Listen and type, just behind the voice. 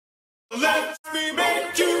Let me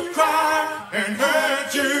make you cry and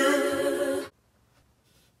hurt you.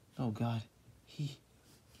 Oh God, he's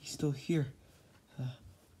still here. I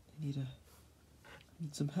need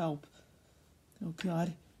some help. Oh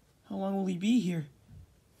God, how long will he be here?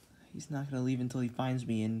 He's not gonna leave until he finds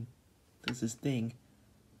me and does his thing.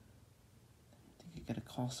 I think I gotta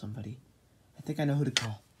call somebody. I think I know who to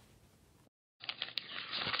call.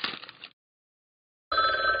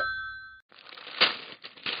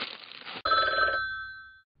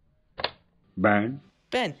 Ben?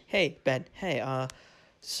 Ben, hey, Ben, hey,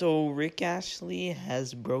 so Rick Astley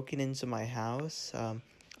has broken into my house.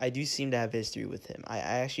 I do seem to have history with him. I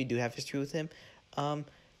actually do have history with him.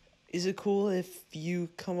 Is it cool if you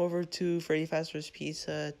come over to Freddy Fazbear's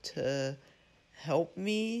Pizza to help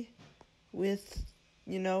me with,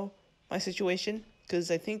 my situation?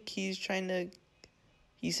 Because I think he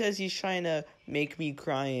says he's trying to make me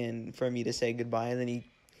cry and for me to say goodbye, and then he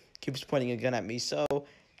keeps pointing a gun at me, so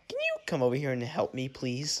can you come over here and help me,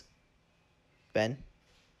 please? Ben?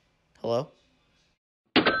 Hello?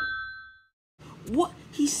 What?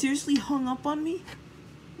 He seriously hung up on me?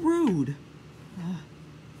 Rude.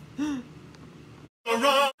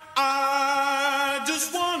 I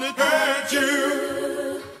just wanna hurt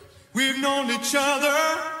you. We've known each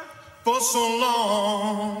other for so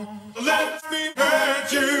long. Let me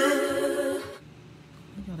hurt you.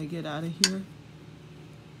 I gotta get out of here.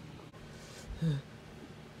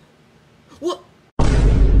 What?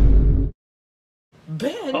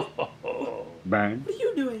 Ben? Ben? What are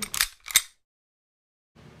you doing?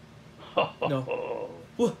 No.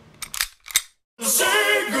 What?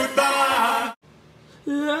 Say goodbye.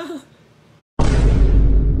 Yeah.